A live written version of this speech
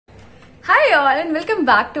Hi all and welcome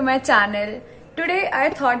back to my channel. Today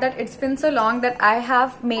I thought that it's been so long that I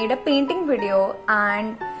have made a painting video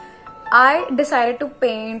and I decided to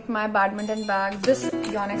paint my badminton bag, this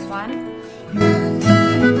Yonex one.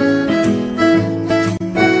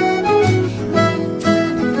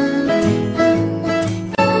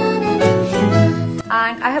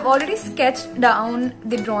 And I have already sketched down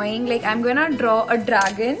the drawing, like I'm gonna draw a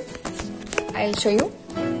dragon. I'll show you.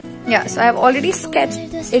 Yeah, so I have already sketched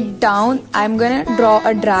it down. I'm gonna draw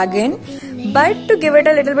a dragon, but to give it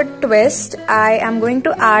a little bit twist, I am going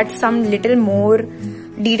to add some little more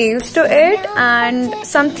details to it and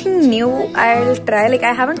something new I'll try. Like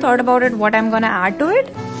I haven't thought about it what I'm gonna add to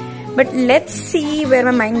it, but let's see where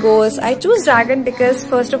my mind goes. I choose dragon because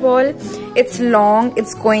first of all, it's long,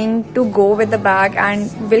 it's going to go with the bag and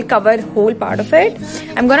will cover whole part of it.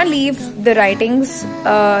 I'm gonna leave the writings,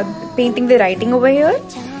 painting the writing over here.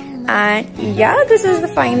 And yeah, this is the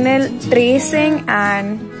final tracing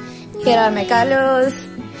and here are my colors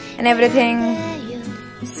and everything.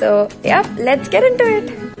 So yeah, let's get into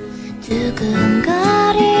it.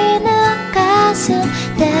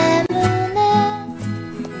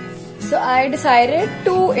 So I decided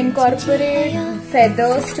to incorporate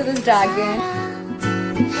feathers to this dragon.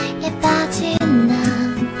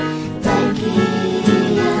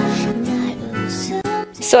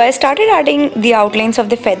 So I started adding the outlines of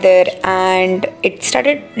the feather and it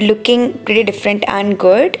started looking pretty different and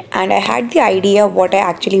good, and I had the idea what I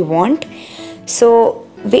actually want. So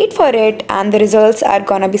wait for it and the results are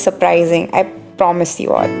gonna be surprising, I promise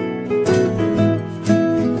you all.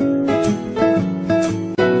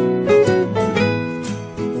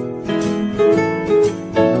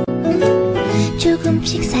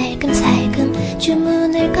 조금씩 살금살금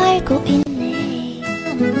주문을 걸고 있네.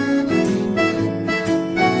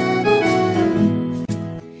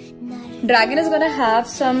 Dragon is gonna have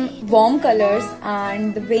some warm colors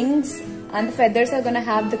and the wings and the feathers are gonna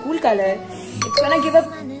have the cool color. It's gonna give a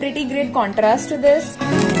pretty great contrast to this.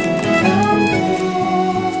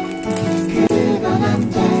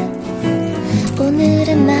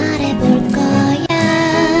 오늘은 말해볼 거야.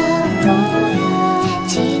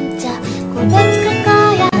 진짜 고백할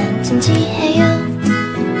거야. 진지해요.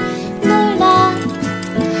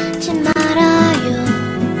 놀라지 말아요.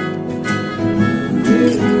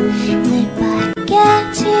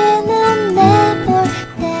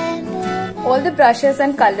 All the brushes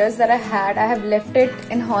and colors that I had, I have left it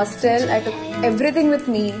in hostel. I took everything with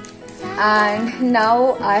me and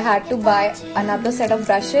now I had to buy another set of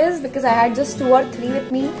brushes because I had just 2 or 3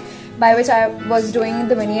 with me, by which I was doing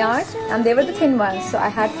the mini art, and they were the thin ones. So I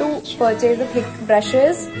had to purchase the thick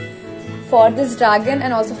brushes for this dragon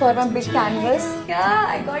and also for my big canvas. Yeah,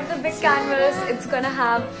 I got the big canvas. It's gonna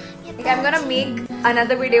have, like, I'm gonna make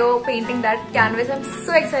another video painting that canvas. I'm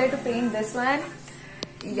so excited to paint this one.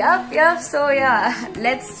 Yup. So yeah,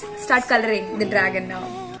 let's start coloring the dragon now.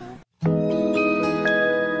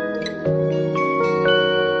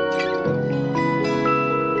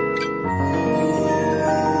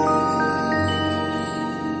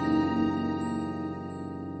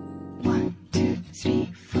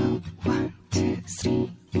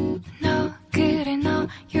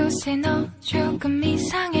 너 조금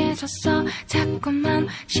이상해졌어. 자꾸만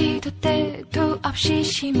시도 때도 없이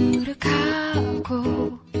시무룩하고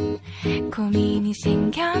고민이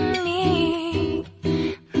생겼니.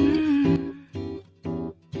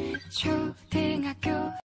 초등학교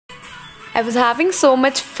I was having so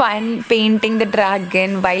much fun painting the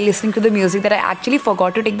dragon while listening to the music that I actually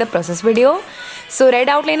forgot to take the process video. So red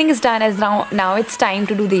outlining is done, as now it's time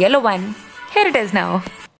to do the yellow one. Here it is now.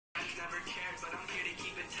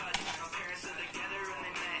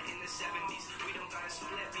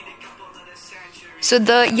 So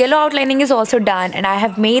the yellow outlining is also done and I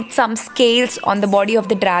have made some scales on the body of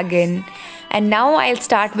the dragon. And now I'll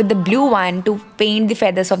start with the blue one to paint the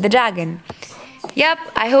feathers of the dragon. Yep,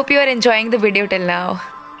 I hope you are enjoying the video till now.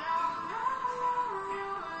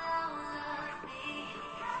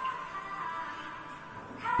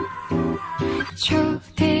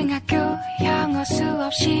 초등학교 영어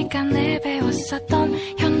수업 시간에 배웠었던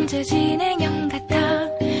현재 진행형 같아.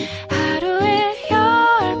 하루에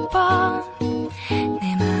 10번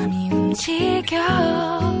내 맘이 움직여.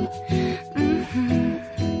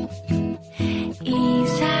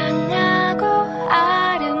 이상하고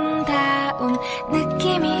아름다운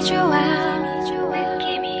느낌이 좋아.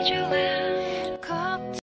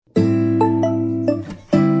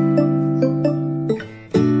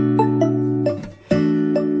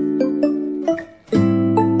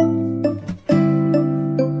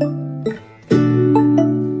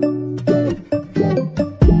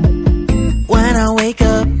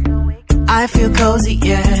 feel cozy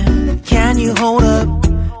yet? Can you hold up?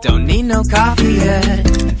 Don't need no coffee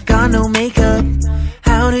yet. Got no makeup.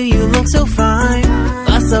 How do you look so fine?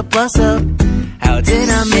 Bust up,